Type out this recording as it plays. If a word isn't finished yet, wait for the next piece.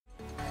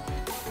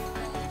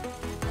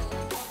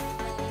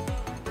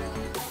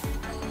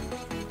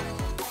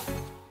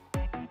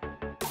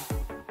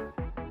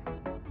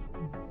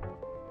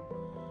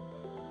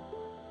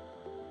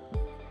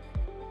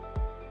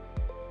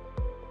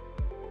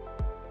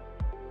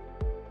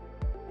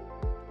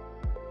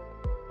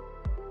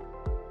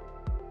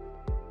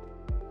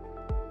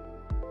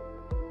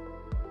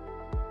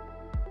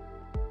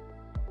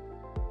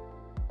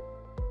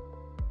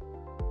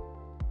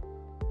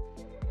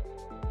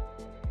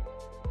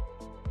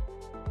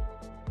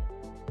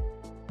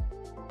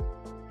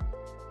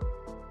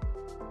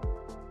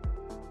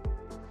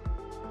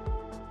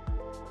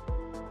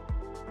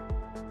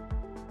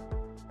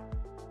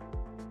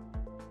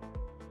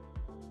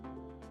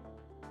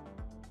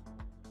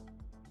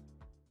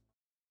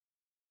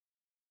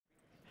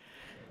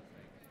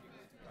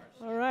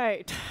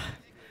right.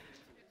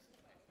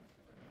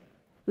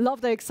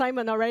 Love the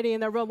excitement already in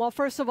the room. Well,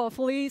 first of all,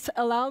 please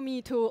allow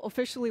me to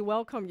officially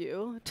welcome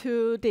you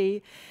to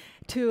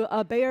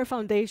Bayer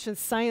Foundation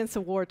Science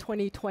Award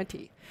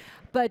 2020.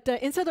 But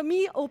instead of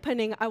me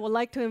opening, I would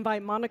like to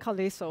invite Monica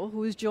Leso,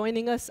 who is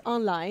joining us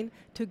online,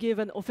 to give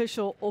an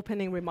official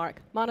opening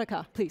remark.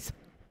 Monica, please.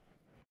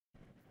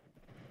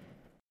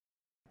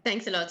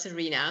 Thanks a lot,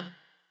 Serena.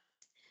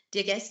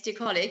 Dear guests, dear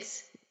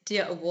colleagues,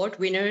 dear award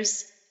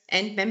winners,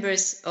 and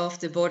members of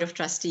the Board of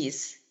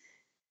Trustees,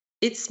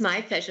 it's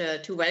my pleasure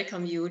to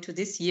welcome you to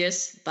this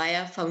year's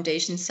Bayer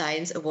Foundation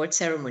Science Award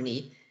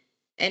ceremony.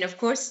 And of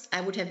course,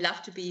 I would have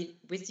loved to be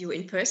with you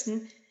in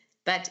person,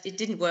 but it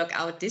didn't work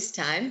out this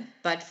time,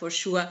 but for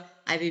sure,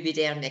 I will be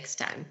there next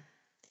time.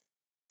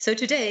 So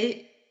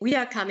today, we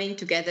are coming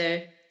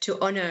together to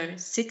honor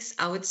 6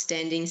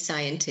 outstanding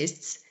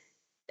scientists,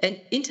 an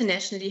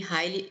internationally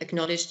highly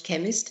acknowledged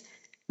chemist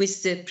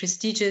with the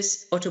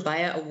prestigious Otto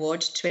Bayer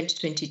Award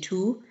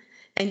 2022,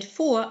 and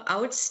 4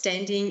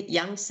 outstanding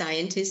young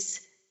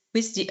scientists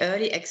with the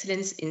Early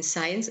Excellence in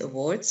Science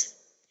Awards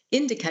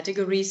in the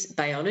categories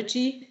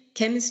biology,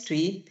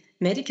 chemistry,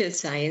 medical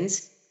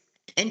science,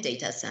 and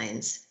data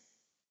science.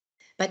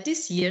 But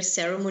this year's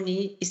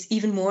ceremony is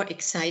even more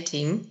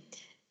exciting,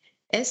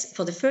 as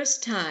for the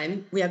first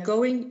time, we are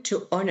going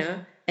to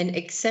honor an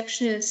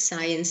exceptional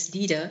science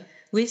leader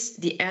with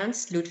the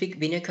Ernst Ludwig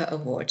Winnecker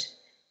Award.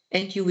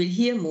 And you will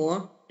hear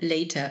more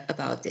later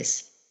about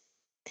this.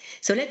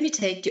 So let me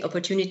take the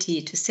opportunity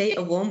to say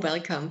a warm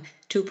welcome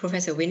to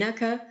Professor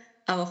Winnecker,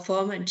 our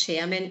former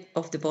chairman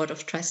of the Board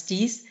of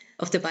Trustees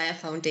of the Bayer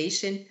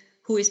Foundation,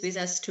 who is with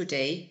us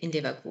today in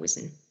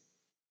Leverkusen.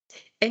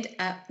 And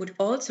I would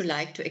also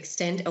like to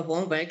extend a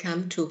warm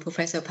welcome to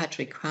Professor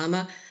Patrick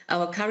Kramer,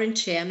 our current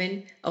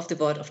chairman of the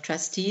Board of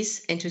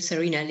Trustees, and to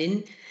Serena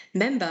Lin,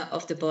 member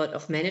of the Board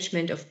of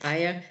Management of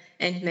Bayer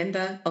and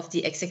member of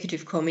the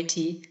Executive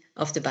Committee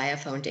of the Bayer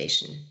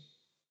Foundation.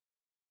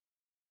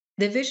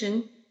 The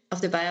vision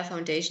of the Bayer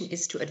Foundation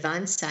is to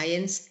advance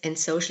science and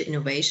social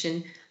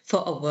innovation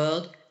for a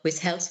world with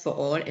health for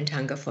all and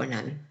hunger for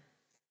none.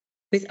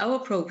 With our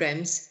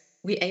programs,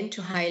 we aim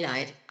to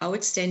highlight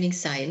outstanding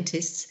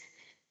scientists,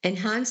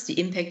 enhance the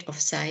impact of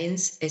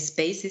science as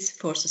basis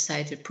for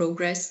societal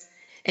progress,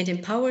 and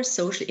empower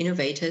social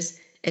innovators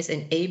as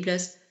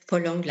enablers for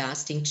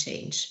long-lasting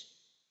change.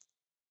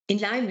 In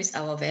line with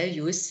our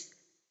values,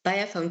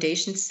 Bayer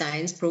Foundation's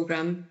science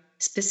program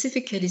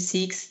specifically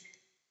seeks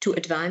to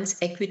advance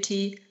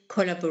equity,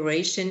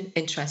 collaboration,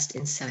 and trust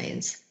in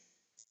science.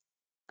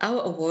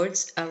 Our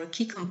awards are a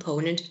key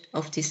component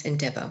of this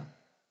endeavor.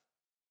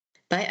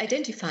 By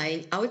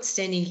identifying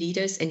outstanding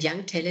leaders and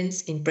young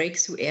talents in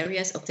breakthrough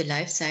areas of the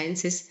life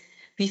sciences,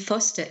 we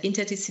foster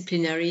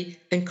interdisciplinary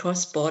and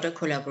cross-border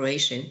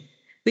collaboration,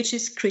 which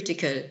is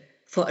critical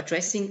for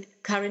addressing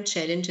current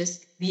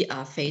challenges we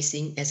are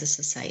facing as a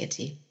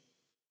society.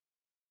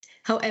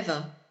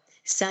 However,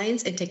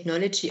 science and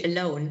technology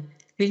alone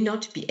will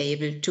not be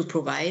able to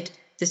provide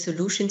the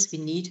solutions we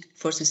need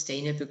for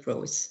sustainable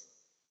growth.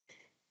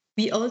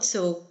 We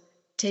also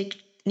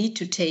need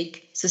to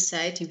take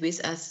society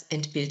with us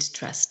and build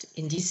trust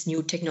in these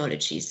new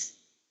technologies.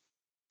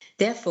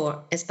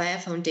 Therefore, as Bayer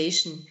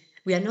Foundation,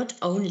 we are not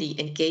only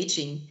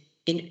engaging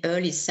in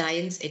early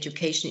science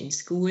education in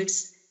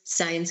schools,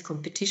 science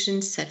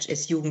competitions such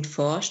as Jugend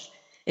forscht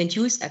and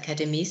youth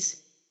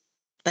academies,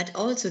 but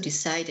also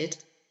decided,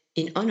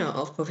 in honor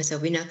of Professor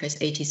Winnecker's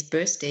 80th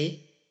birthday,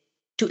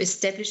 to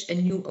establish a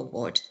new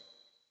award,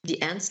 the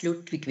Ernst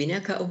Ludwig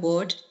Winnecker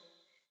Award,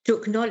 to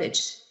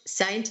acknowledge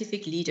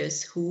scientific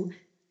leaders who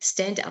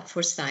stand up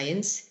for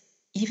science,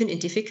 even in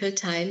difficult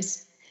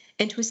times,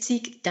 and who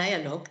seek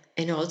dialogue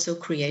and also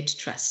create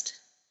trust.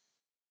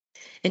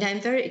 And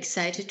I'm very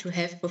excited to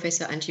have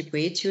Professor Antje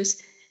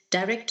Boetius,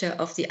 director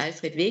of the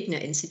Alfred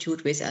Wegener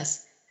Institute, with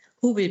us,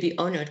 who will be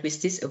honored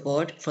with this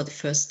award for the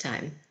first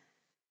time.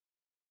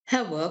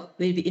 Her work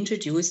will be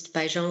introduced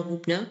by Jean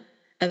Rubner,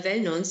 a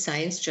well-known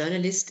science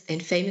journalist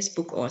and famous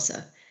book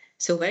author.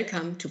 So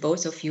welcome to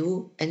both of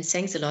you, and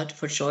thanks a lot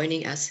for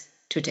joining us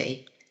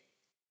today.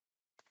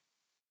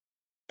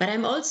 But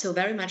I'm also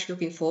very much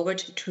looking forward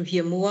to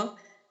hear more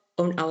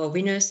on our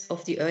winners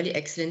of the Early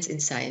Excellence in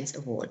Science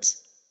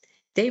Awards.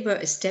 They were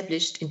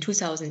established in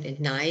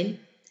 2009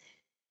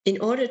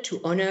 in order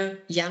to honor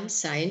young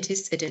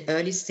scientists at an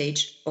early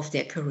stage of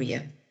their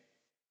career.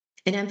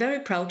 And I'm very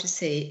proud to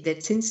say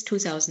that since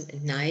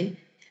 2009,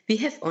 we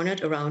have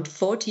honored around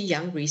 40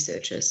 young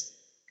researchers,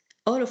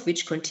 all of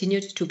which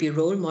continued to be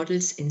role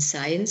models in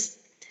science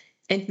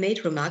and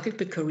made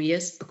remarkable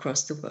careers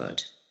across the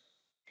world.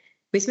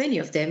 With many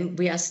of them,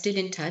 we are still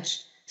in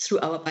touch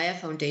through our Bayer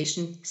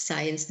Foundation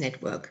Science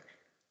Network,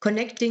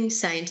 connecting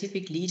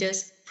scientific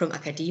leaders from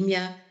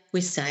academia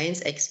with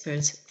science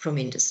experts from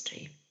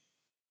industry.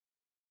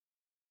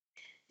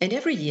 And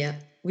every year,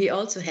 we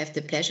also have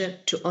the pleasure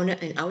to honor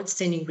an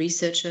outstanding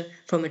researcher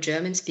from a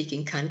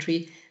German-speaking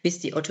country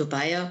with the Otto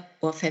Bayer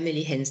or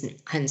Family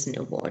Hansen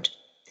Award.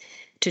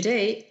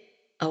 Today,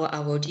 our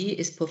awardee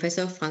is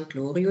Professor Frank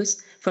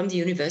Glorius from the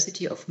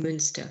University of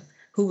Münster,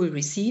 who will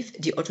receive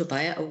the Otto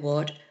Bayer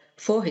Award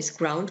for his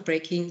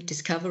groundbreaking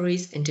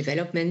discoveries and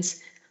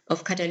developments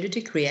of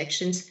catalytic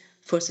reactions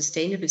for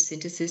sustainable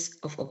synthesis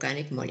of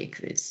organic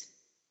molecules.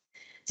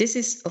 This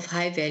is of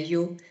high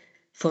value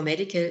for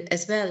medical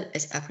as well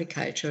as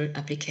agricultural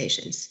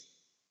applications.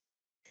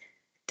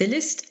 The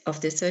list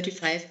of the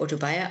 35 Otto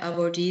Bayer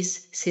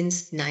awardees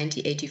since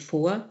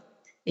 1984,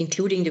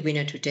 including the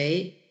winner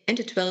today, and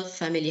the 12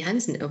 Family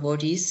Hansen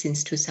awardees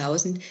since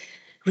 2000,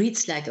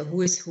 reads like a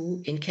who is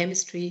who in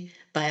chemistry,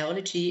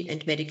 biology,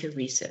 and medical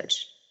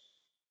research.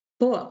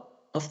 4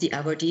 of the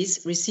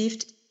awardees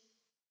received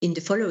in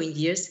the following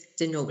years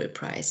the Nobel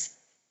Prize.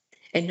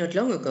 And not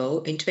long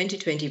ago, in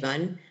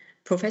 2021,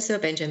 Professor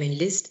Benjamin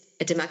List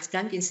at the Max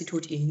Planck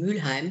Institute in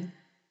Mülheim,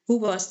 who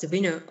was the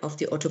winner of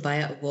the Otto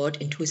Bayer Award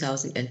in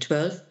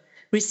 2012,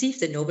 received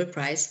the Nobel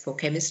Prize for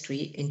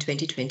Chemistry in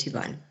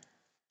 2021.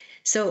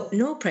 So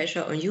no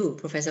pressure on you,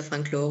 Professor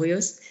Frank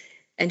Glorius,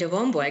 and a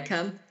warm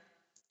welcome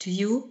to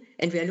you,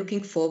 and we are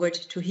looking forward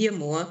to hear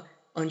more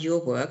on your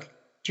work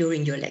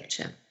during your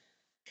lecture.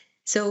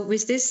 So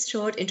with this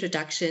short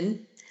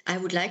introduction, I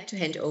would like to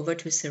hand over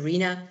to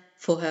Serena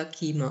for her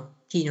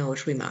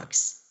keynote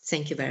remarks.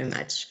 Thank you very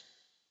much.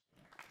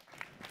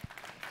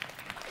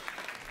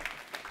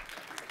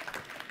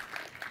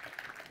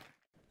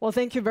 Well,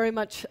 thank you very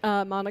much,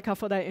 Monica,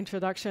 for that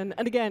introduction.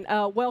 And again,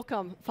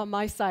 welcome from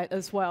my side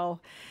as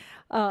well.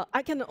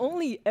 I can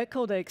only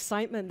echo the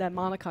excitement that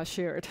Monica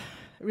shared,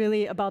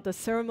 really about the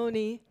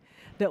ceremony,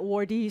 the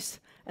awardees,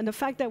 and the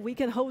fact that we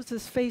can host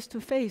this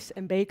face-to-face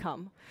in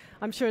Baycom.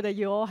 I'm sure that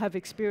you all have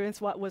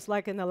experienced what it was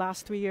like in the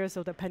last 3 years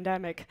of the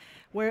pandemic,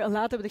 where a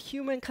lot of the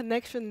human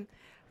connection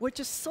was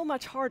just so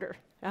much harder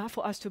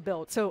for us to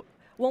build. So,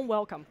 warm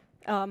welcome.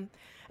 And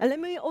let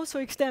me also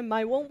extend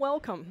my warm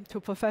welcome to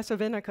Professor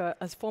Winokur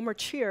as former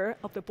chair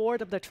of the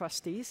board of the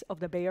trustees of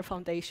the Bayer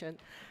Foundation,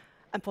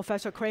 and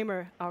Professor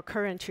Kramer, our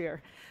current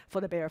chair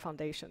for the Bayer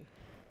Foundation.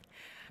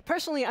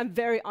 Personally, I'm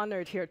very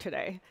honored here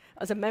today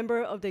as a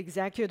member of the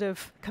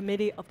executive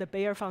committee of the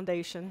Bayer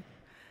Foundation,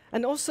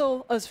 and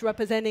also as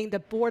representing the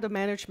board of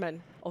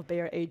management of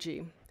Bayer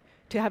AG,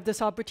 to have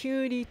this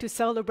opportunity to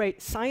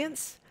celebrate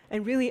science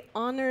and really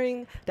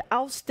honoring the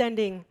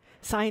outstanding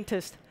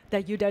scientists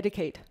that you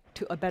dedicate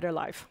to a better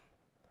life.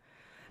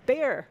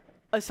 Bayer,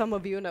 as some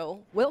of you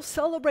know, will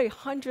celebrate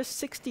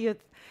 160th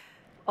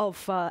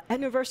of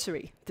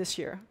anniversary this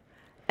year.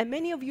 And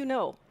many of you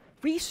know,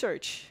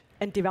 research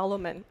and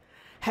development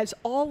has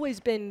always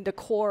been the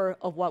core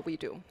of what we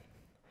do.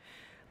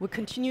 We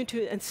continue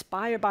to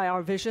inspire by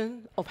our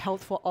vision of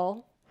health for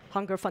all,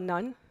 hunger for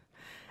none.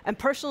 And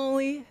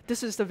personally,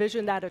 this is the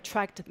vision that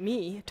attracted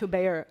me to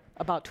Bayer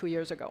about 2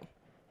 years ago.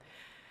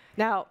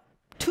 Now,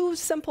 2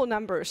 simple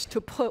numbers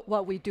to put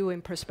what we do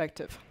in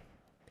perspective.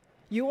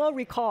 You all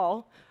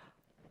recall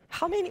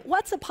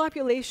what's the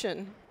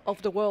population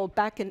of the world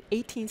back in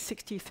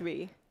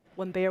 1863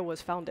 when Bayer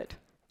was founded?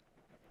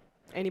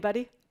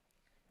 Anybody?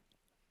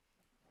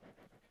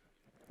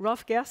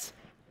 Rough guess?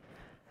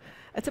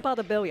 It's about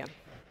 1 billion.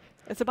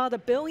 It's about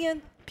 1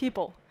 billion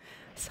people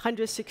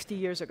 160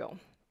 years ago.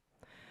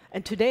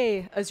 And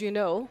today, as you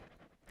know,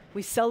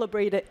 we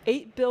celebrated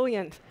 8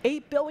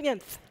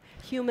 billionth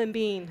human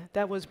being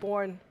that was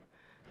born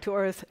to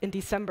Earth in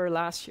December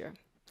last year.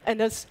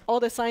 And as all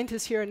the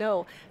scientists here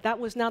know, that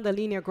was not a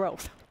linear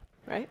growth,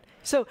 right?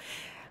 So,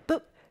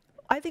 but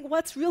I think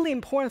what's really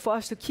important for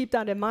us to keep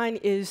that in mind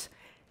is,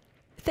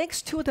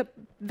 thanks to the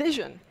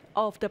vision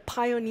of the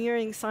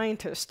pioneering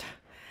scientists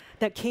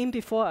that came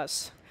before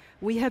us,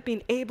 we have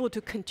been able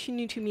to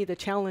continue to meet the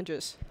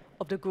challenges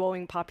of the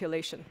growing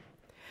population.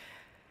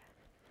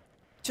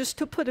 Just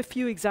to put a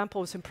few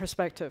examples in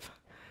perspective,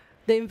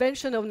 the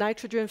invention of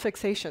nitrogen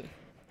fixation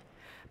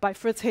by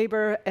Fritz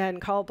Haber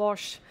and Karl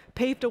Bosch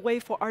paved the way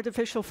for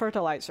artificial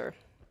fertilizer,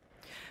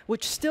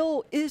 which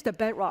still is the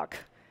bedrock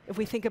if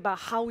we think about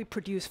how we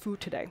produce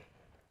food today.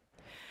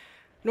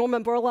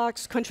 Norman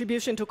Borlaug's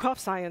contribution to crop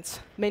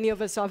science, many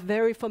of us are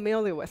very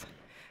familiar with,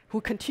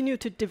 who continued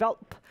to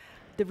develop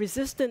the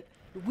resistant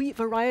wheat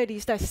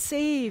varieties that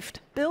saved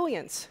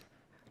billions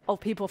of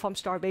people from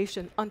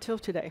starvation until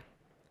today.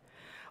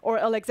 Or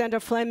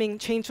Alexander Fleming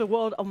changed the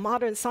world of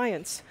modern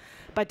science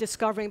by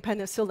discovering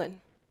penicillin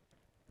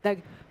that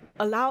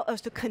allow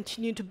us to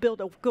continue to build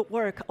a good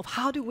work of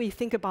how do we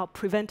think about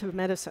preventive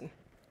medicine.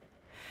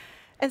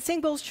 And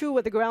same goes true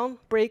with the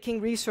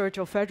groundbreaking research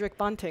of Frederick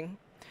Banting,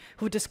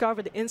 who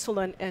discovered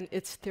insulin and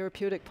its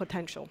therapeutic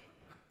potential.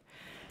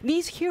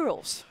 These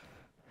heroes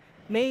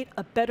made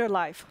a better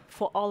life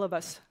for all of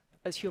us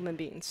as human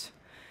beings.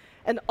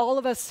 And all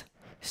of us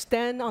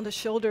stand on the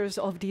shoulders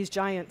of these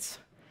giants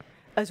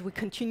as we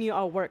continue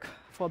our work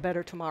for a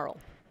better tomorrow.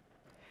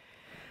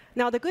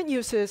 Now, the good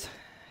news is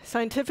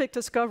scientific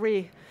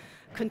discovery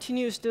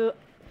continues to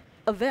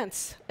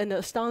advance at an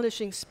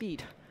astonishing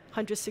speed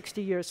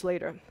 160 years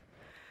later.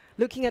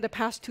 Looking at the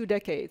past 2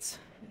 decades,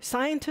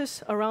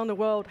 scientists around the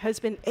world has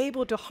been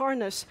able to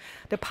harness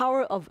the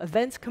power of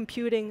advanced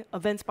computing,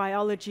 advanced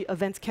biology,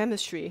 advanced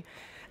chemistry,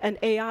 and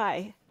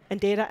AI and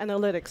data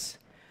analytics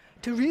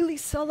to really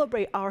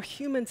celebrate our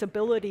humans'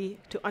 ability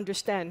to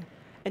understand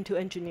and to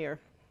engineer.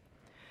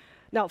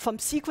 Now, from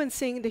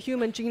sequencing the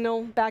human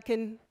genome back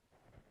in,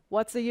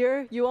 what's the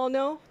year? You all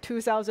know?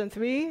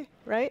 2003,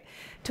 right?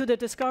 To the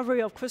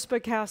discovery of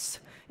CRISPR-Cas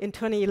in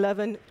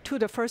 2011, to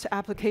the first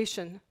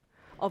application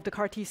of the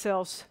CAR T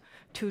cells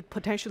to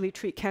potentially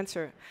treat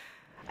cancer.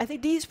 I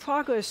think these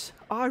progress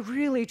are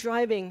really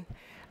driving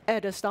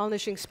at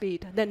astonishing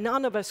speed that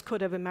none of us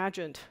could have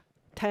imagined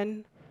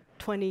 10,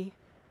 20,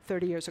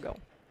 30 years ago.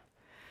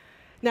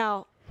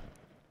 Now,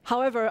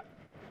 however,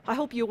 I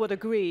hope you would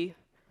agree,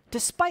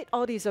 despite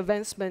all these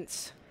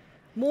advancements,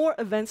 more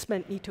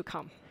advancement need to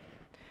come.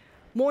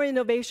 More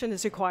innovation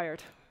is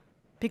required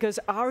because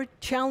our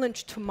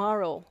challenge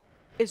tomorrow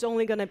is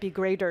only going to be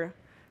greater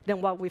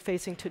than what we're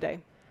facing today.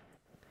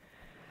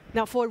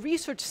 Now, for a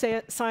research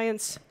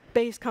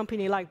science-based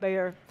company like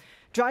Bayer,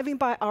 driving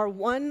by our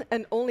one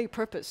and only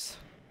purpose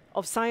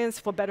of science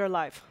for better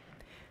life,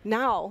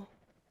 now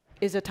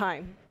is a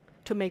time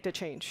to make the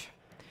change.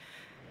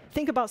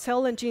 Think about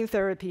cell and gene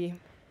therapy,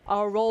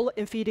 our role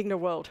in feeding the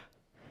world,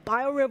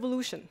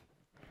 biorevolution,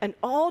 and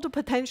all the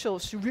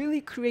potentials to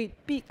really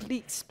create big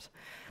leaps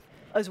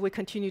as we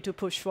continue to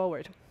push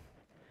forward.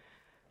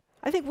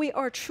 I think we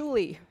are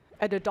truly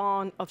at the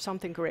dawn of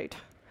something great,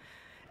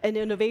 an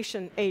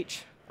innovation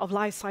age of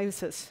life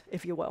sciences,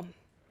 if you will.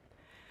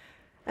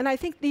 And I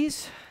think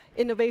these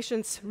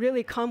innovations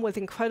really come with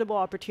incredible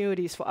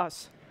opportunities for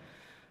us,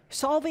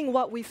 solving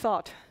what we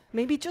thought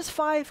maybe just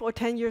 5 or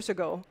 10 years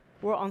ago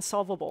were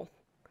unsolvable,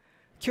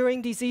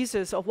 curing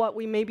diseases of what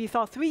we maybe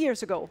thought 3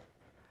 years ago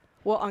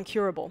were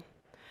uncurable.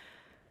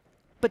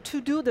 But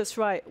to do this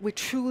right, we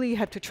truly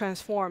have to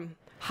transform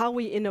how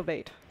we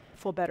innovate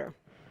for better.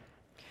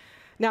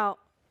 Now,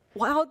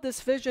 while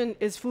this vision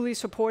is fully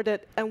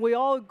supported, and we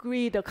all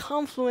agree the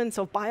confluence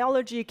of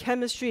biology,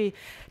 chemistry,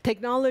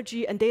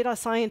 technology, and data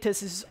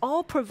scientists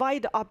all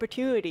provide the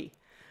opportunity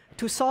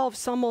to solve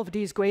some of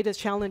these greatest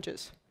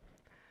challenges,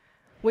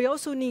 we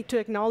also need to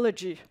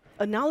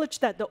acknowledge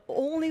that the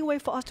only way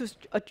for us to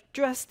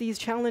address these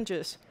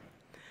challenges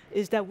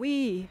is that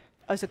we,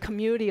 as a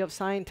community of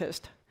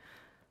scientists,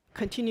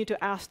 continue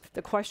to ask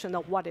the question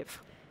of what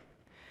if?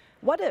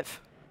 What if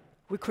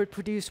we could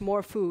produce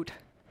more food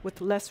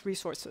with less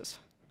resources?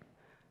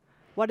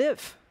 What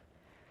if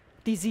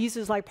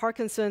diseases like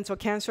Parkinson's or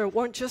cancer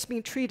weren't just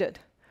being treated,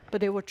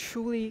 but they were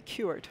truly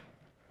cured?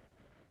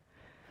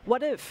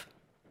 What if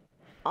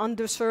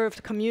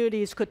underserved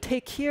communities could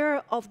take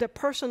care of their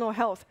personal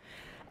health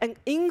and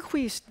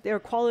increase their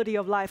quality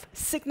of life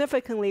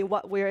significantly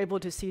what we're able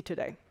to see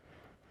today?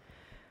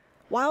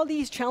 While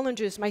these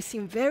challenges might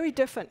seem very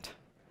different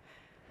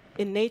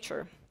in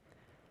nature,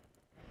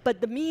 but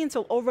the means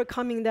of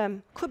overcoming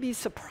them could be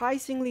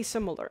surprisingly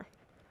similar.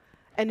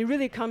 And it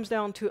really comes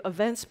down to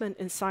advancement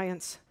in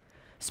science,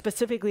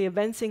 specifically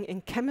advancing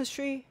in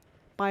chemistry,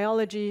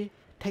 biology,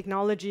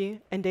 technology,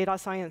 and data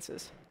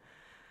sciences.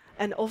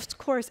 And of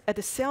course, at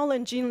the cell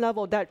and gene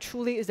level, that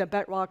truly is the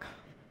bedrock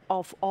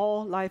of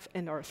all life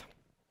on Earth.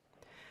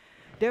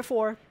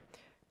 Therefore,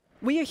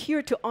 we are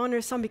here to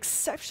honor some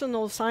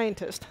exceptional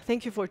scientists,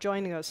 thank you for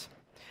joining us,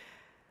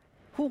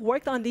 who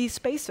worked on these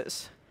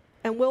spaces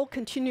and will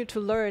continue to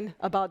learn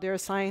about their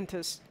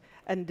scientists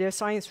and their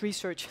science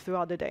research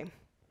throughout the day.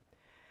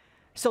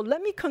 So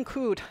let me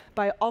conclude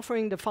by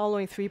offering the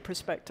following 3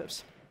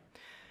 perspectives.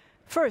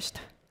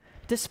 First,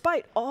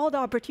 despite all the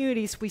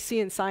opportunities we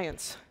see in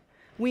science,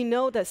 we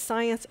know that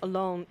science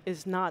alone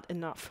is not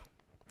enough.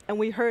 And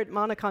we heard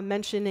Monica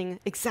mentioning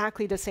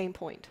exactly the same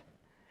point.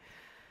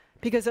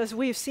 Because as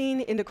we've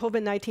seen in the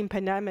COVID-19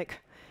 pandemic,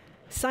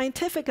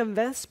 scientific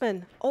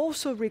advancement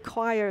also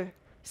requires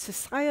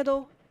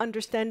societal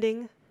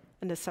understanding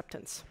and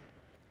acceptance.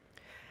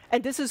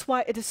 And this is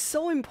why it is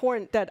so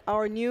important that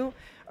our new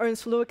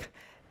Ernst Ludwig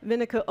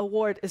Winnicke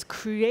Award is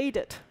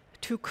created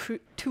to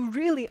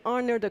really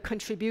honor the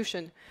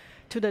contribution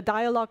to the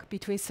dialogue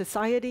between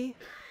society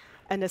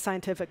and the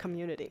scientific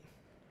community.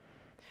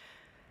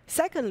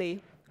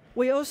 Secondly,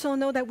 we also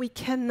know that we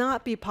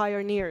cannot be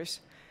pioneers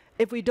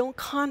if we don't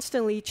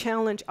constantly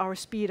challenge our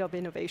speed of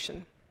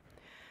innovation.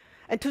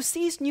 And to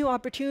seize new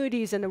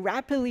opportunities in a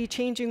rapidly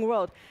changing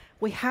world,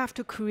 we have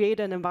to create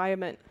an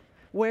environment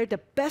where the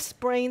best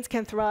brains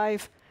can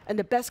thrive and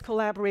the best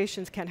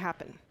collaborations can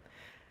happen.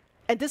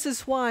 And this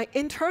is why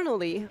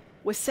internally,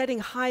 we're setting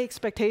high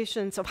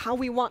expectations of how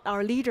we want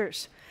our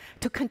leaders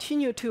to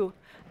continue to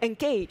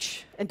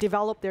engage and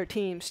develop their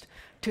teams,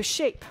 to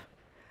shape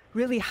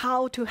really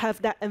how to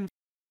have that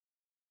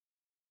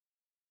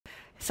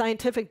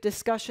scientific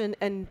discussion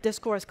and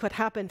discourse could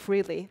happen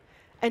freely,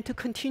 and to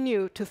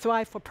continue to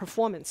thrive for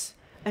performance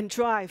and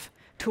drive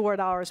toward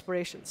our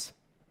aspirations.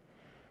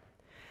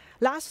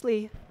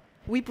 Lastly,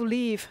 we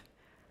believe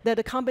that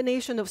a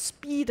combination of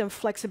speed and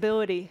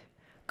flexibility,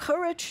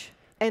 courage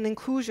and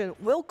inclusion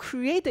will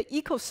create the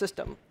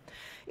ecosystem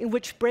in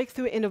which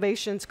breakthrough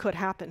innovations could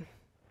happen.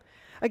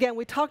 Again,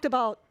 we talked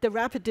about the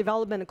rapid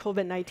development of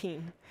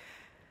COVID-19.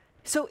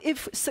 So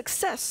if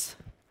success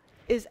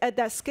is at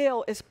that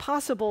scale is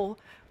possible,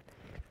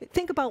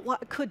 think about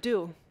what it could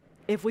do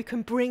if we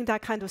can bring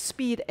that kind of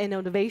speed and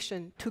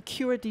innovation to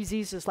cure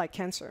diseases like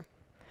cancer.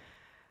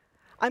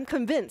 I'm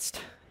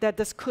convinced that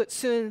this could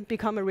soon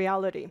become a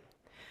reality,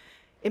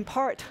 in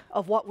part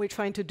of what we're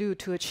trying to do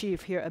to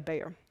achieve here at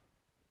Bayer.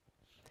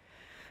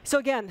 So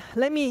again,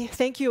 let me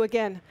thank you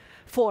again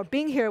for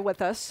being here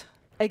with us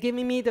and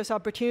giving me this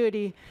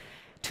opportunity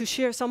to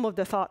share some of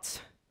the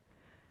thoughts.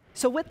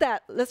 So with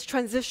that, let's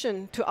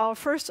transition to our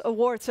first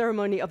award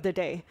ceremony of the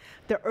day,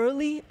 the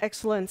Early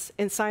Excellence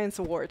in Science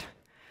Award.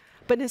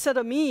 But instead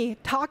of me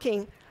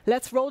talking,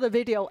 let's roll the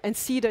video and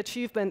see the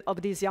achievement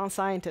of these young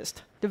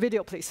scientists. The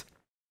video, please.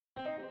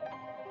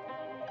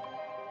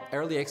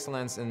 Early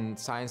Excellence in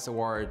Science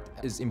Award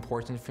is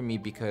important for me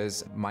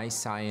because my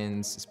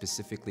science,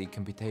 specifically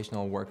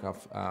computational work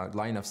of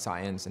line of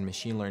science and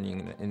machine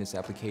learning in its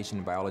application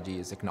in biology,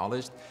 is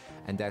acknowledged,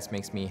 and that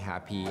makes me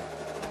happy.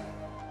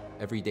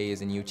 Every day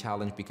is a new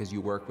challenge because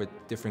you work with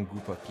different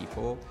group of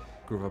people,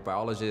 group of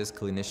biologists,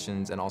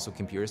 clinicians, and also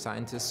computer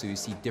scientists, so you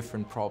see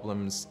different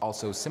problems,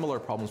 also similar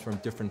problems from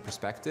different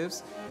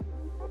perspectives.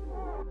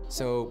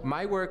 So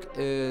my work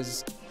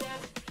is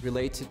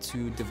related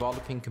to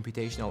developing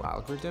computational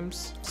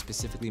algorithms,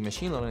 specifically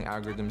machine learning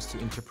algorithms, to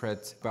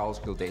interpret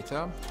biological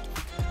data.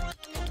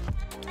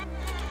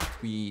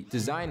 We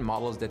design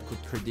models that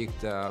could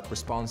predict the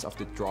response of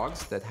the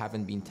drugs that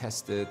haven't been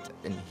tested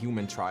in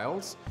human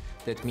trials.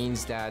 That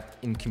means that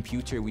in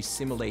computer we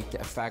simulate the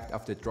effect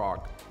of the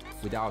drug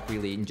without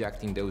really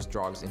injecting those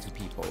drugs into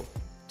people,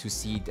 to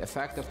see the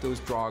effect of those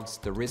drugs,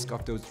 the risk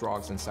of those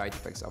drugs, and side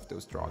effects of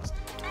those drugs.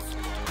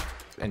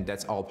 And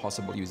that's all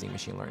possible using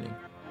machine learning.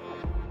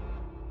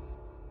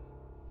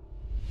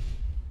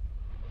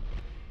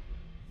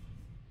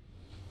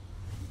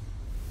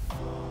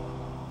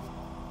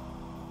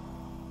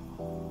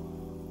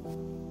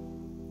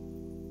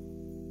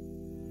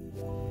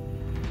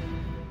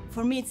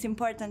 For me, it's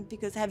important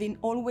because having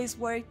always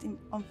worked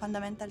on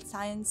fundamental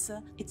science,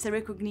 it's a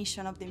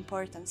recognition of the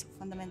importance of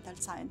fundamental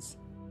science.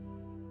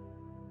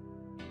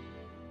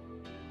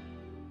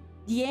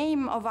 The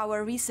aim of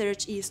our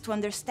research is to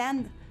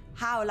understand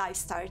how life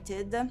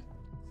started,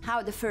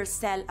 how the first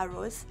cell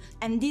arose,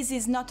 and this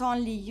is not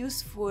only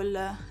useful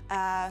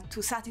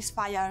to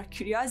satisfy our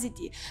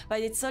curiosity, but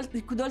it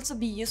could also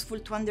be useful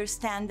to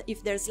understand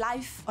if there's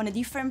life on a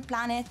different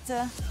planet,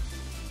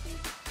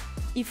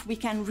 if we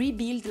can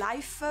rebuild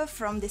life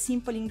from the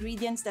simple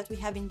ingredients that we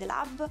have in the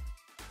lab.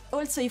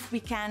 Also, if we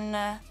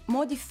can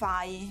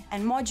modify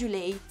and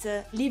modulate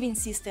living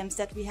systems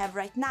that we have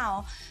right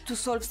now to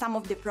solve some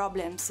of the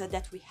problems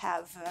that we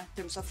have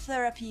in terms of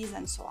therapies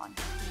and so on.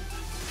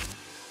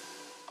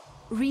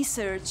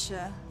 Research,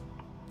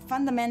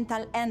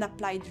 fundamental and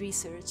applied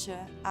research,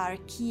 are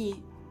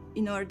key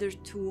in order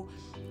to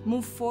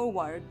move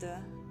forward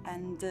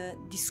and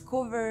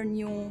discover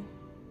new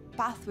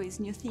pathways,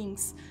 new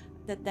things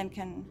that then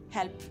can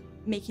help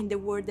making the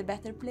world a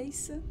better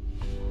place.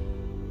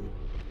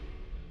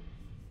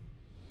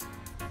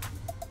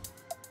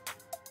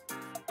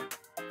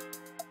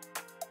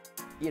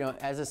 You know,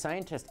 as a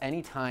scientist,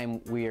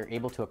 anytime we are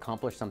able to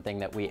accomplish something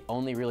that we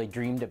only really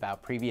dreamed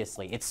about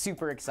previously, it's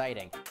super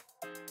exciting.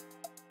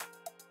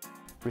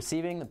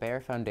 Receiving the Bayer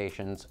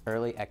Foundation's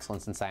Early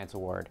Excellence in Science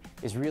Award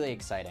is really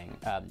exciting,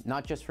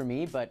 not just for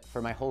me, but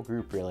for my whole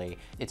group, really.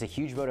 It's a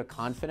huge vote of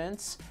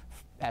confidence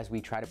as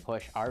we try to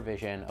push our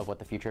vision of what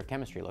the future of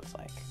chemistry looks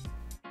like.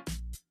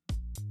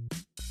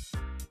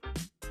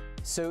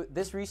 So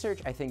this research,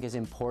 I think, is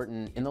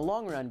important in the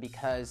long run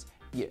because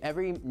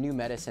every new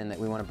medicine that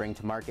we want to bring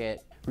to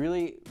market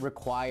really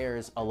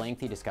requires a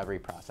lengthy discovery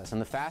process. And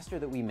the faster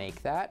that we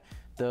make that,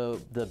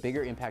 the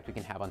bigger impact we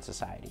can have on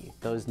society.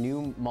 Those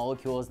new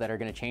molecules that are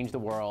going to change the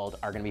world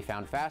are going to be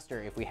found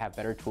faster if we have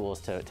better tools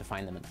to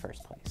find them in the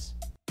first place.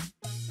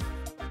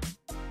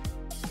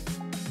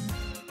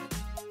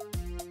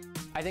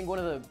 I think one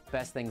of the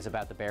best things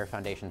about the Bayer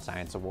Foundation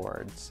Science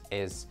Awards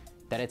is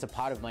that it's a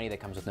pot of money that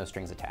comes with no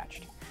strings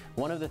attached.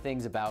 One of the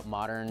things about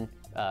modern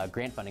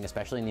grant funding,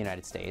 especially in the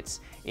United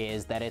States,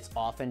 is that it's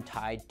often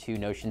tied to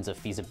notions of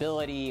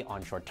feasibility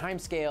on short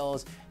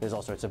timescales. There's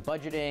all sorts of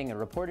budgeting and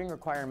reporting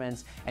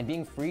requirements, and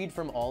being freed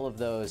from all of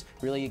those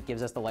really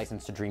gives us the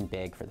license to dream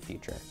big for the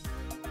future.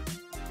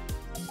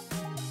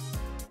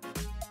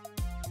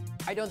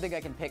 I don't think I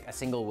can pick a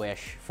single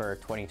wish for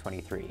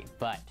 2023,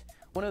 but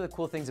one of the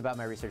cool things about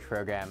my research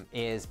program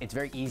is it's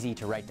very easy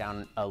to write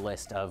down a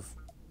list of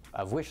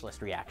wish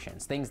list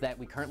reactions, things that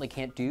we currently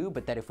can't do,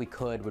 but that if we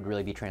could would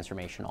really be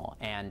transformational.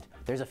 And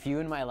there's a few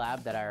in my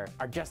lab that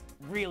are just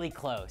really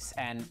close,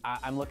 and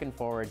I'm looking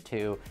forward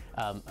to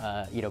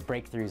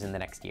breakthroughs in the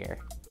next year.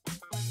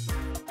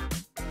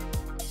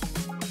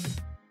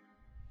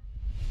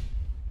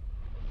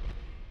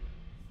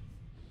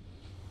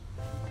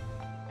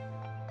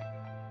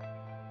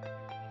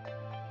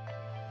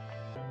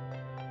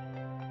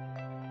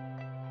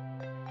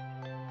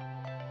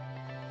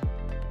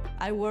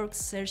 I work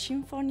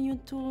searching for new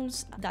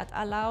tools that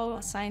allow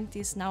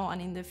scientists now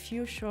and in the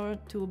future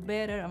to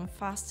better and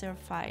faster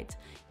fight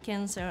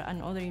cancer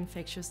and other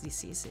infectious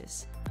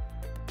diseases.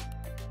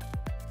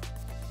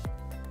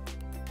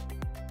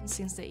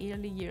 since the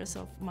early years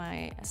of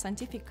my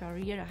scientific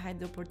career, I had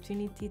the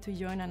opportunity to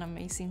join an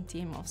amazing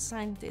team of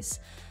scientists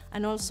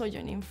and also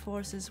joining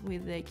forces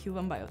with the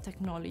Cuban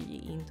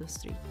biotechnology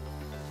industry.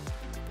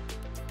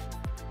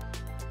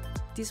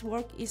 This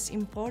work is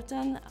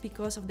important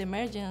because of the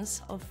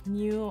emergence of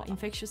new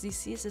infectious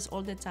diseases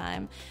all the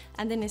time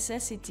and the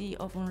necessity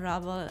of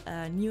unravel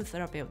new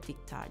therapeutic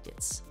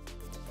targets.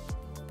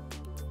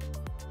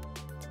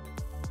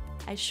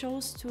 I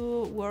chose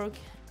to work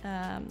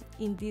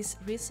in this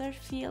research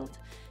field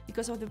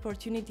because of the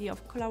opportunity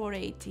of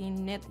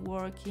collaborating,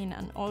 networking,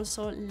 and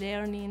also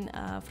learning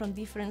from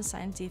different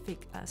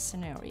scientific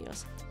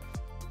scenarios.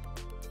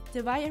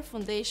 The Bayer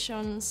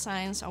Foundation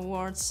Science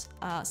Awards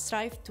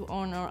strive to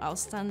honor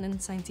outstanding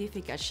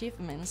scientific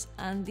achievements,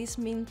 and this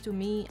means to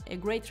me a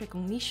great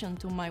recognition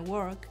to my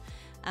work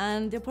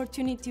and the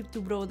opportunity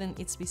to broaden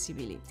its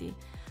visibility.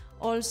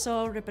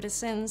 Also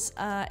represents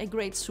a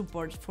great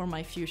support for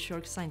my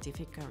future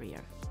scientific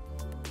career.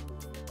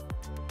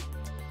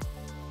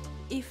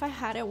 If I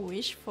had a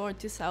wish for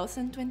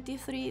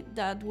 2023,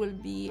 that will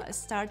be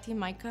starting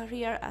my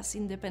career as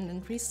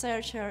independent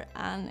researcher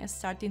and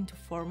starting to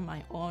form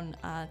my own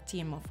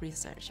team of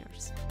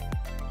researchers.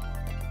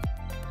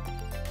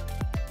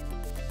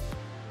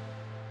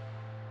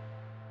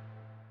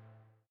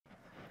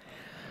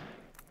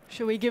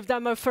 Should we give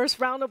them a first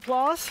round of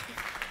applause?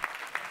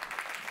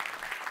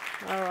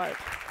 All right.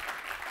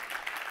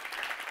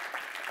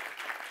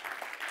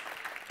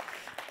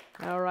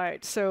 All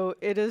right, so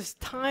it is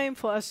time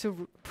for us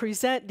to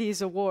present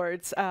these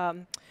awards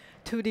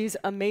to these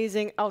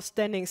amazing,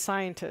 outstanding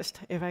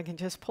scientists. If I can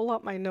just pull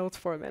up my notes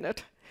for a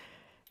minute.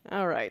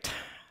 All right.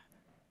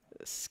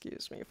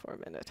 Excuse me for a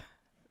minute.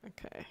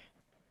 Okay.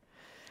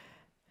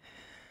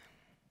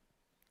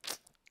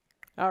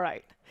 All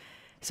right.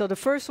 So the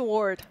first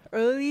award,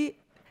 Early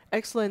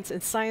Excellence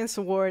in Science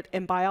Award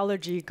in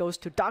Biology, goes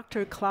to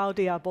Dr.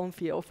 Claudia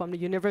Bonfil from the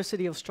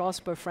University of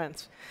Strasbourg,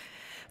 France,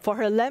 for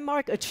her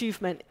landmark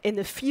achievement in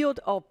the field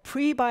of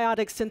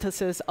prebiotic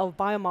synthesis of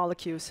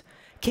biomolecules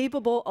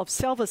capable of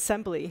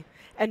self-assembly,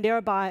 and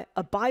thereby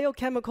a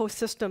biochemical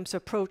systems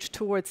approach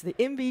towards the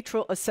in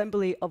vitro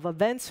assembly of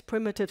advanced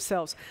primitive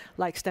cells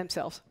like stem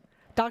cells.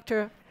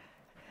 Dr.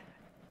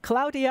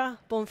 Claudia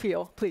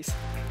Bonfil, please.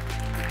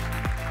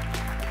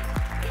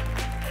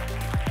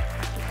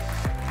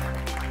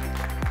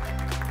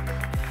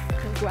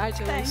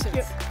 Congratulations. Thank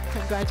you.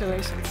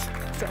 Congratulations.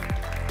 So,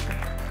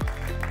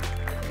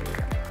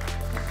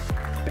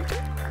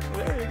 picture?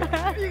 There you go.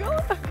 There you go.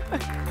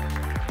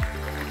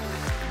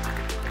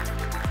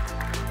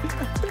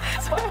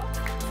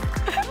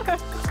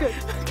 Good.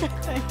 Okay,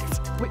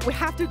 thanks. We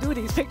have to do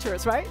these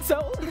pictures, right?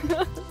 So,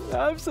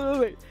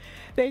 absolutely.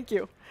 Thank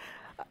you.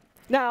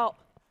 Now,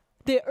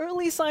 the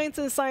Early Science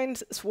and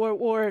Science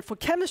Award for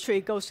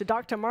Chemistry goes to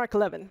Dr. Mark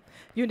Levin,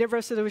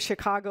 University of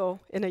Chicago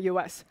in the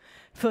US,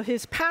 for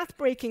his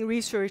path-breaking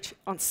research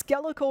on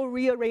skeletal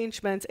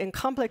rearrangements in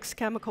complex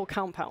chemical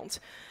compounds,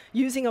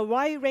 using a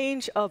wide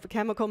range of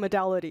chemical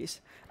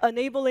modalities,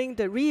 enabling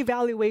the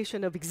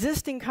reevaluation of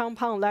existing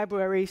compound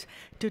libraries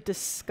to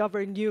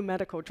discover new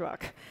medical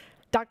drug.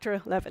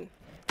 Dr. Levin.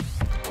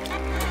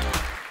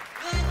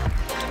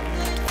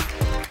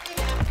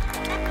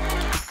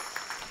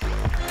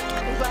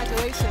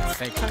 Congratulations.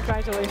 Thank you.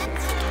 Congratulations.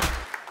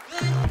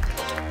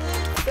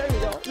 There you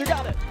go. You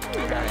got it.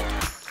 You got it.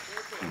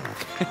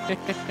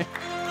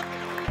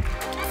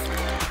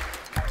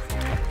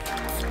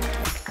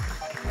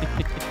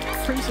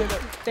 Appreciate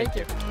it. Thank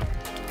you.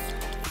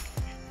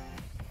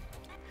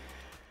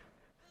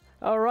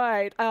 All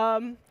right.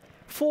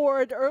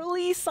 For the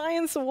Early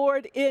Science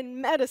Award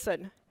in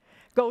Medicine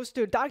goes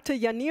to Dr.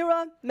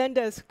 Yanira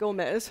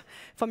Mendez-Gomez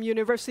from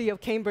University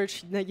of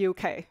Cambridge in the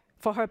UK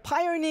for her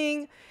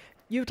pioneering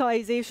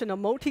utilization of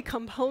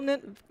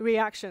multi-component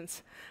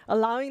reactions,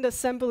 allowing the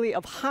assembly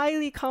of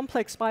highly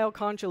complex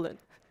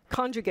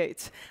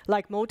bioconjugates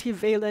like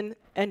multivalent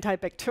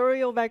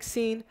antibacterial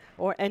vaccine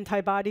or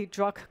antibody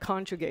drug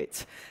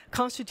conjugates,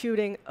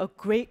 constituting a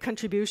great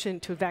contribution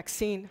to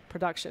vaccine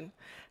production.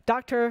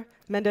 Dr.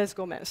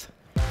 Mendez-Gomez.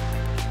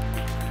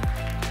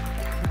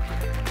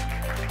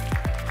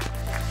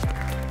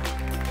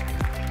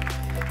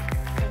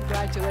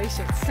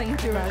 Congratulations.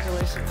 Thank you.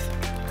 Congratulations.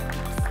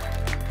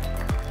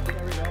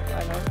 There we go.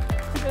 I know.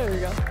 There we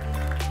go.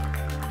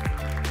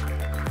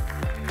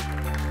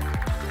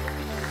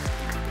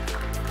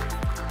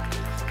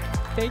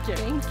 Thank you.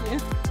 Thank you.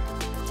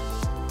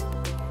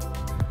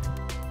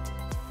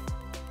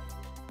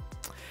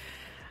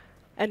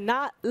 And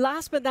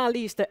last but not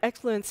least, the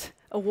Excellence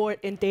Award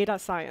in Data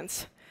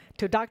Science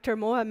to Dr.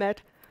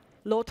 Mohamed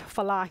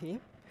Lotfalahi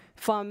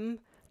from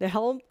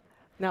the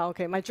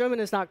my German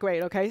is not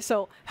great, okay?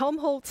 So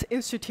Helmholtz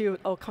Institute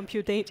of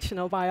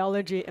Computational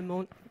Biology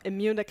in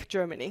Munich,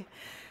 Germany,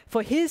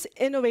 for his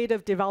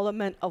innovative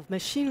development of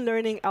machine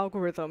learning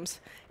algorithms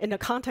in the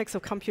context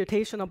of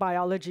computational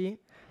biology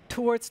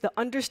towards the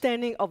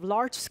understanding of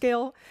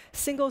large-scale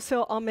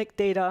single-cell omic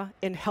data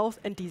in health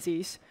and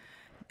disease,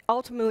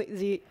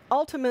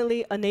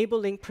 ultimately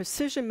enabling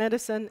precision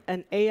medicine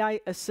and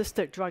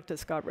AI-assisted drug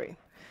discovery.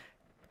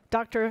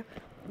 Dr.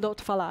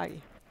 Lotfalahi.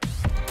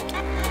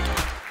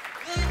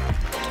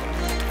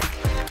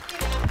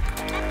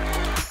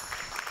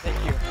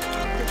 Thank you.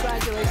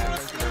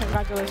 Congratulations.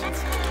 Congratulations.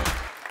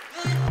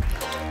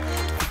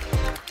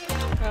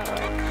 All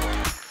right.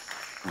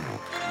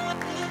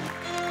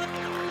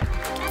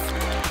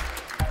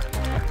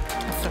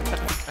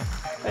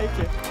 Thank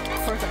you.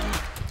 Perfect.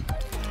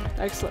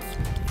 Excellent.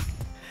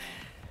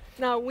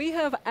 Now, we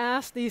have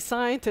asked these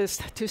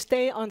scientists to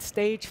stay on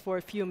stage for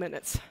a few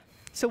minutes,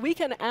 so we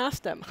can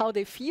ask them how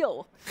they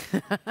feel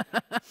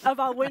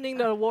about winning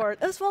the award,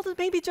 as well as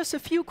maybe just a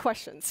few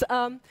questions.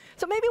 So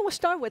maybe we'll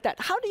start with that.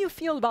 How do you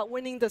feel about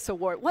winning this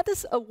award? What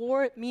does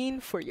award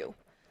mean for you?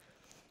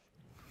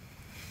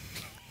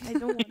 I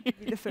don't want to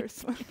be the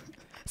first one.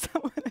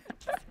 Someone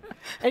else.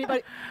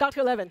 Anybody?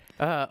 Dr. Levin.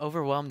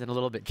 Overwhelmed and a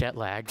little bit jet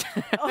lagged.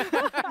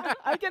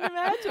 I can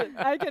imagine.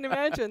 I can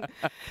imagine.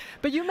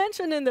 But you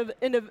mentioned in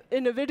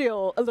the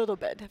video a little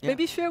bit. Yeah.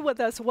 Maybe share with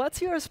us,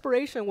 what's your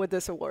aspiration with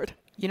this award?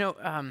 You know,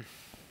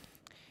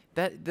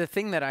 the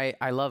thing that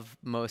I love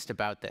most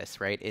about this,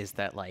 right, is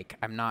that like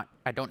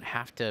I don't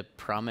have to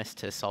promise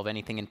to solve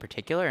anything in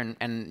particular,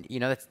 and you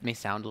know, that may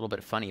sound a little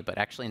bit funny, but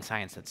actually in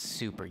science that's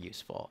super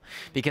useful,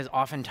 because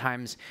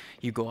oftentimes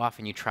you go off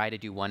and you try to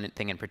do one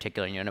thing in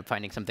particular and you end up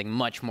finding something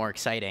much more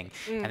exciting,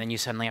 and then you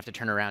suddenly have to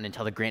turn around and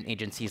tell the grant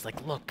agencies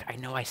like, look, I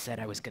know I said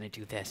I was going to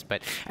do this,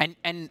 but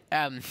and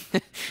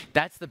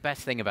that's the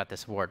best thing about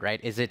this award, right,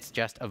 is it's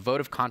just a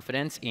vote of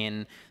confidence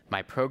in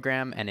my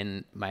program and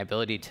in my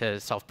ability to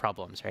solve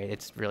problems, right?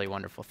 It's a really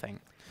wonderful thing.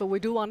 But we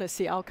do want to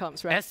see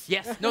outcomes, right? Yes,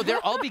 yes. No, they'll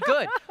all be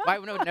good. I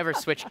would never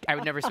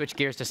switch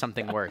gears to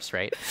something worse,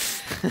 right?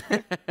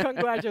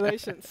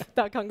 Congratulations.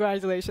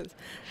 Congratulations.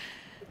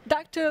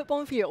 Dr.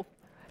 Bonfield,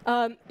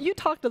 you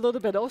talked a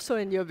little bit also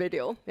in your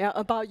video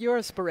about your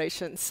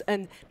aspirations,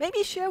 and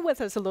maybe share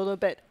with us a little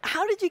bit.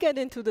 How did you get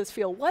into this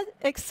field? What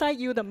excites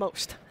you the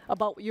most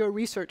about your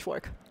research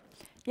work?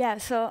 Yeah,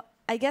 so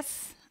I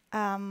guess,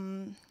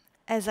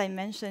 as I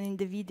mentioned in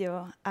the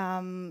video,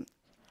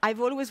 I've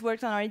always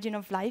worked on origin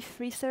of life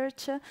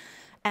research,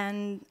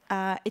 and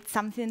it's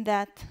something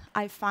that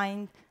I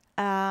find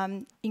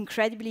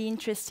incredibly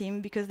interesting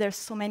because there's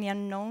so many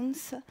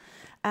unknowns.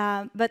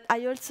 But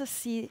I also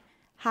see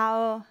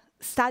how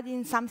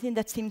studying something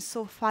that seems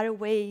so far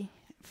away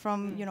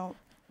from,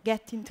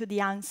 getting to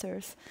the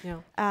answers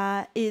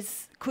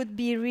could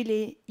be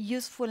really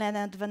useful and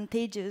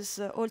advantageous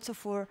also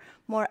for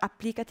more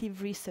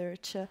applicative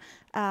research.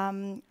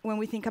 When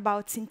we think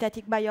about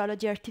synthetic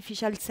biology,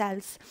 artificial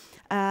cells,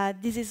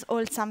 this is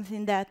all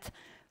something that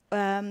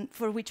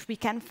for which we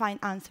can find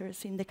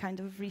answers in the kind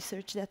of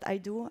research that I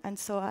do. And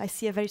so I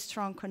see a very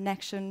strong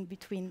connection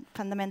between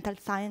fundamental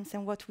science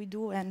and what we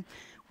do and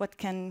what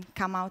can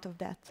come out of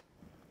that.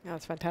 Yeah,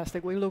 that's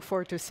fantastic. We look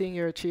forward to seeing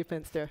your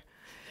achievements there.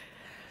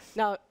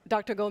 Now,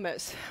 Dr.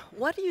 Gomez,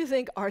 what do you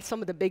think are some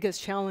of the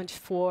biggest challenges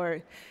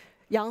for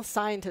young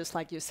scientists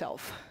like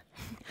yourself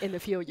in the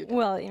field you do?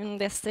 Well, in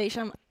the stage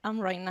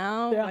I'm right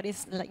now, but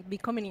it's like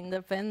becoming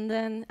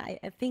independent. I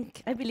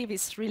believe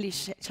it's really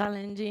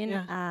challenging,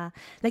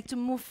 like to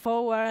move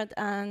forward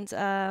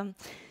and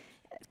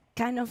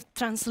kind of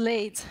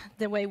translate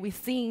the way we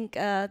think,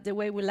 the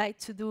way we like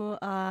to do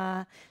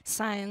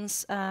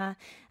science. I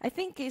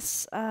think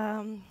it's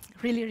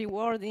really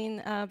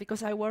rewarding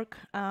because I work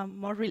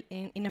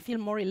in a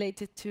field more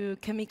related to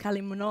chemical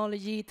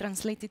immunology,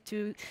 translated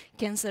to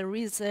cancer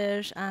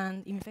research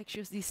and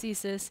infectious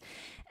diseases.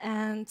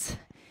 And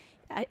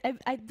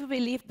I do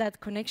believe that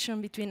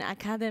connection between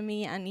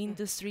academy and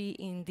industry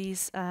in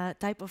this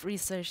type of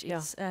research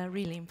is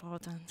really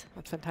important.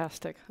 That's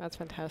fantastic. That's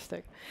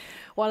fantastic.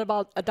 What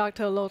about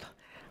Dr. Lot?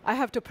 I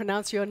have to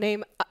pronounce your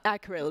name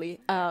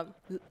accurately.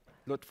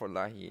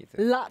 Lotfalahi.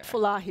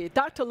 Lotfalahi.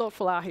 Dr.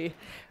 Lotfalahi.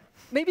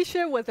 Maybe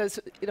share with us,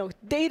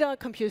 data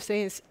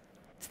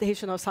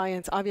computational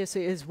science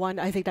obviously is one,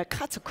 I think, that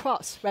cuts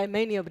across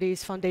many of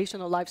these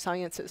foundational life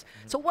sciences.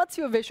 So what's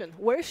your vision?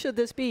 Where should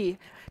this be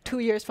 2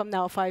 years from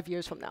now, 5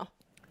 years from now?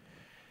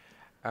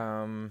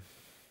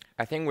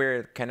 I think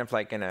we're kind of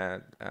like in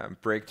a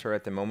breakthrough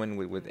at the moment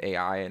with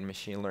AI and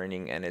machine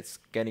learning, and it's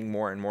getting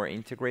more and more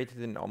integrated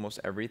in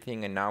almost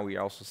everything. And now we're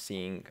also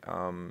seeing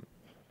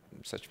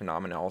such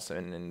phenomena also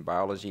in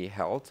biology,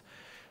 health.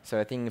 So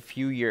I think in a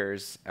few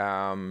years,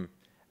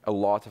 a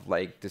lot of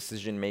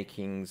decision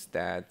makings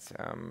that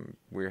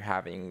we're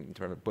having in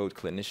terms of both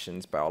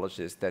clinicians,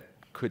 biologists, that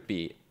could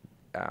be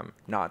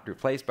not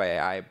replaced by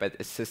AI, but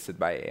assisted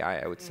by AI,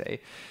 I would say,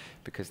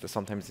 because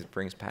sometimes it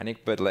brings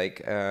panic. But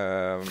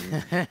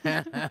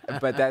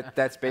but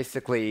that's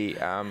basically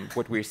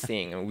what we're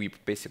seeing, and we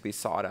basically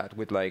saw that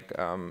with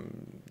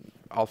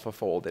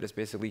AlphaFold, that has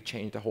basically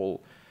changed the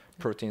whole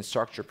protein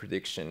structure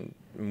prediction,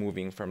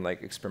 moving from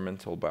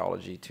experimental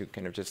biology to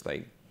kind of just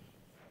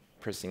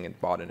pressing a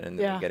button and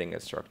then getting a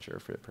structure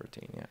for the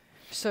protein. Yeah.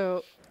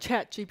 So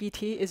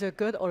ChatGPT is a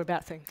good or a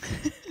bad thing?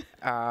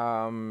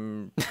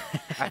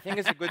 I think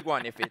it's a good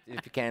one if you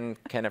can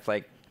kind of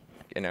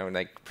you know,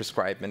 like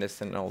prescribe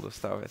medicine and all this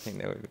stuff. I think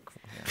that would be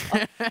cool.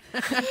 Yeah.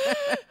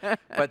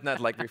 But not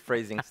like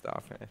rephrasing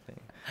stuff, I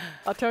think.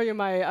 I'll tell you,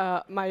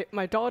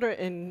 my daughter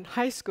in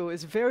high school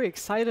is very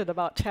excited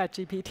about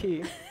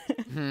ChatGPT.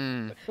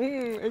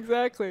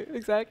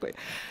 Exactly.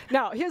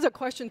 Now, here's a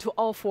question to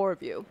all four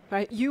of you.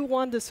 Right? You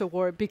won this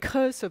award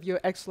because of your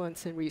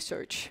excellence in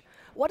research.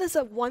 What is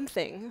the one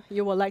thing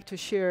you would like to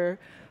share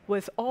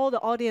with all the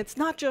audience,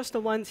 not just the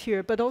ones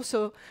here, but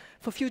also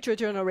for future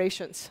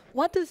generations?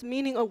 What does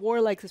meaning a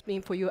award like this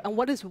mean for you, and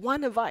what is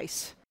one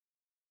advice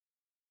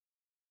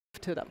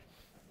to them?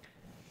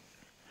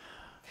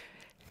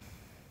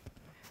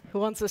 Who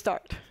wants to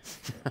start?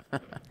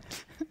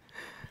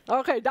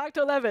 Okay,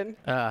 Dr. Levin.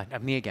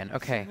 Me again.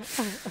 Okay.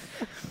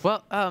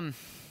 Well,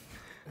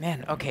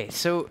 man, okay,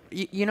 so,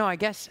 you know, I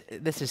guess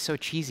this is so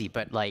cheesy,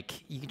 but,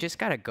 like, you just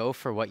gotta go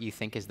for what you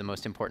think is the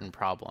most important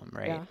problem,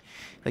 right? Yeah.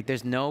 Like,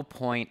 there's no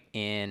point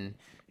in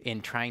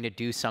trying to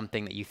do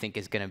something that you think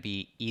is gonna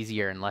be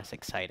easier and less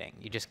exciting.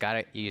 You just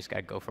gotta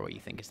go for what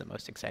you think is the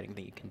most exciting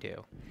thing you can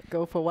do.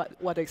 Go for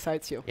what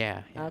excites you.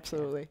 Yeah.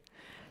 Absolutely.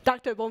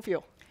 Dr.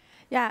 Bonfield.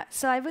 Yeah,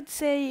 so I would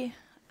say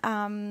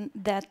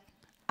that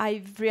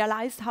I've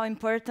realized how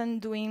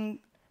important doing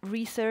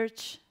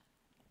research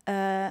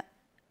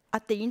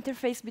at the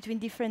interface between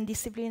different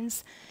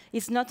disciplines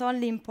is not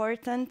only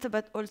important,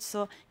 but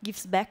also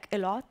gives back a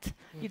lot.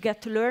 You get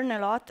to learn a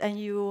lot, and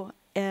you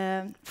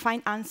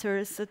find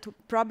answers to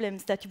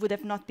problems that you would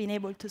have not been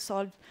able to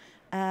solve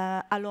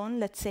alone,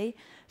 let's say.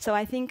 So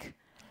I think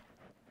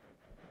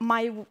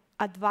my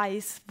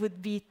advice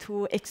would be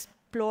to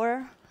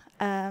explore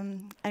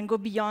and go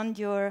beyond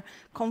your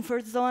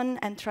comfort zone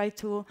and try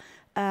to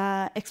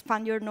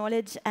expand your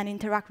knowledge and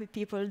interact with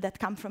people that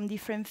come from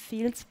different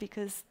fields,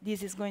 because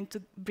this is going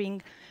to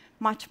bring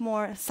much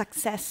more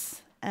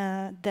success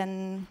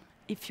than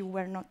if you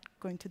were not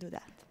going to do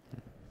that.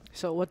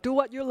 So do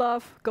what you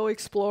love, go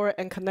explore,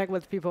 and connect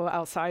with people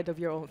outside of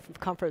your own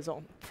comfort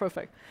zone.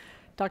 Perfect.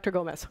 Dr.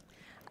 Gomez.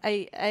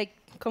 I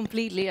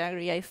completely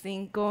agree. I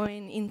think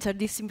going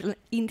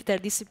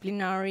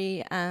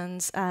interdisciplinary and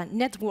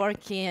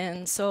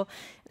networking, so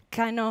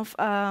kind of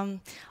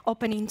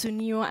opening to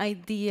new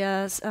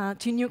ideas,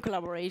 to new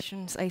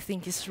collaborations, I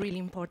think is really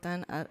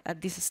important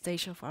at this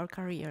stage of our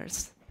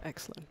careers.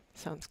 Excellent.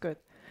 Sounds good.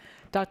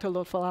 Dr.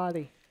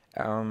 Lotfaladi.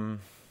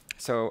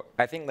 So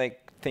I think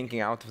like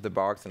thinking out of the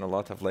box and a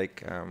lot of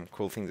like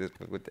cool things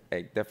would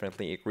I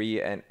definitely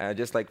agree. And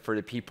just like for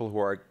the people who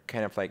are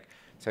kind of like,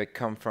 so I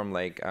come from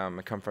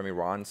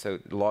Iran, so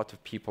a lot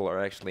of people are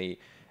actually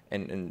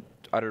in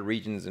other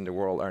regions in the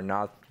world are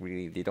not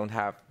really, they don't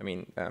have,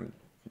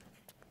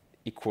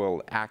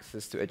 equal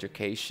access to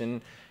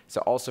education. So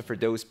also for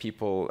those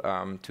people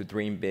to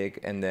dream big,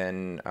 and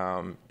then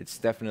it's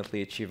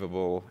definitely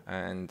achievable,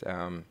 and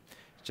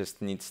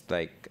just needs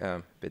like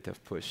a bit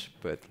of push,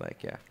 but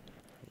like, yeah.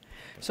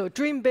 So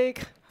dream big,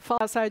 fall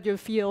outside your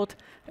field,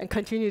 and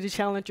continue to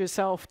challenge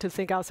yourself to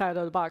think outside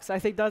of the box. I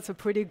think that's a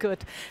pretty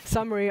good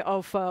summary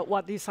of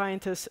what these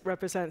scientists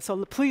represent.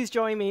 So please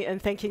join me in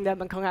thanking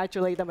them and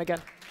congratulate them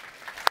again.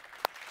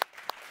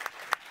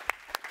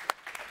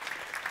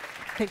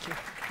 Thank you.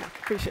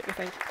 Appreciate it.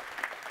 Thank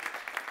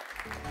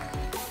you.